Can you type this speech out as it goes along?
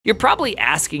You're probably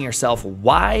asking yourself,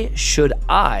 why should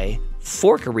I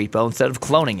fork a repo instead of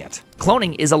cloning it?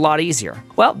 Cloning is a lot easier.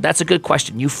 Well, that's a good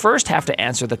question. You first have to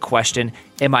answer the question,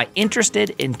 am I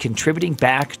interested in contributing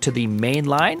back to the main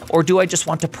line, or do I just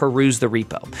want to peruse the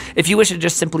repo? If you wish to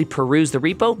just simply peruse the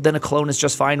repo, then a clone is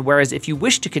just fine, whereas if you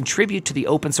wish to contribute to the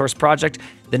open source project,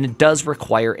 then it does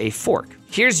require a fork.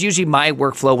 Here's usually my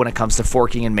workflow when it comes to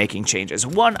forking and making changes.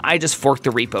 1, I just fork the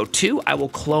repo. 2, I will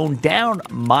clone down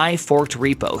my forked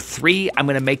repo. 3, I'm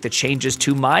going to make the changes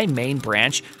to my main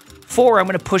branch. 4, I'm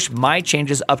going to push my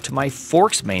changes up to my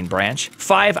fork's main branch.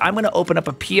 5, I'm going to open up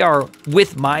a PR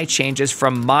with my changes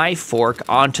from my fork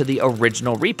onto the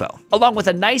original repo, along with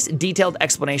a nice detailed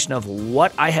explanation of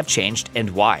what I have changed and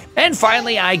why. And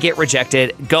finally, I get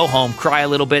rejected, go home, cry a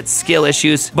little bit, skill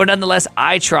issues, but nonetheless,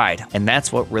 I tried. And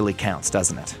that's what really counts,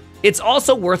 doesn't it? It's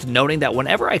also worth noting that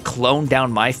whenever I clone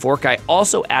down my fork, I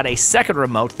also add a second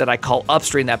remote that I call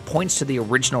upstream that points to the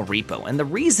original repo. And the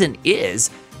reason is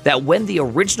that when the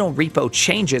original repo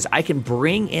changes, I can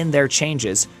bring in their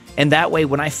changes, and that way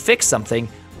when I fix something,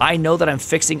 I know that I'm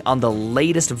fixing on the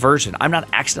latest version. I'm not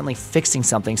accidentally fixing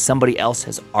something somebody else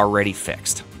has already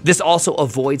fixed. This also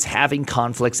avoids having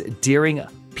conflicts during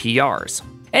PRs.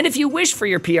 And if you wish for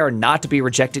your PR not to be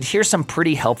rejected, here's some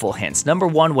pretty helpful hints. Number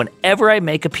 1, whenever I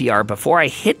make a PR, before I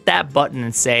hit that button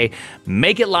and say,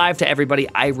 make it live to everybody,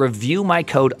 I review my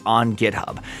code on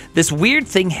GitHub. This weird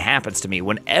thing happens to me.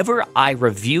 Whenever I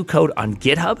review code on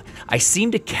GitHub, I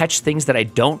seem to catch things that I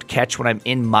don't catch when I'm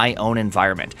in my own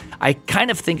environment. I kind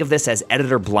of think of this as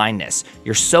editor blindness.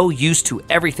 You're so used to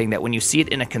everything that when you see it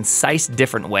in a concise,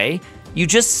 different way, you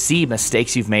just see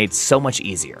mistakes you've made so much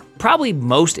easier. Probably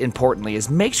most importantly is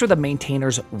make sure the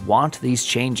maintainers want these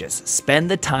changes.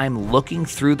 Spend the time looking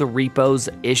through the repo's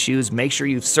issues, make sure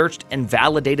you've searched and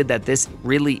validated that this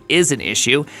really is an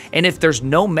issue, and if there's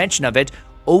no mention of it,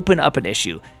 open up an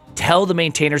issue. Tell the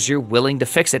maintainers you're willing to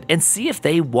fix it and see if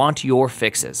they want your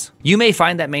fixes. You may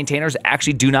find that maintainers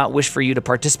actually do not wish for you to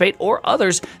participate, or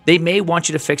others, they may want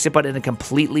you to fix it but in a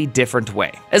completely different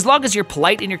way. As long as you're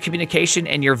polite in your communication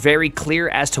and you're very clear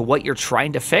as to what you're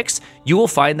trying to fix, you will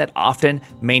find that often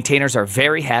maintainers are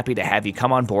very happy to have you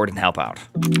come on board and help out.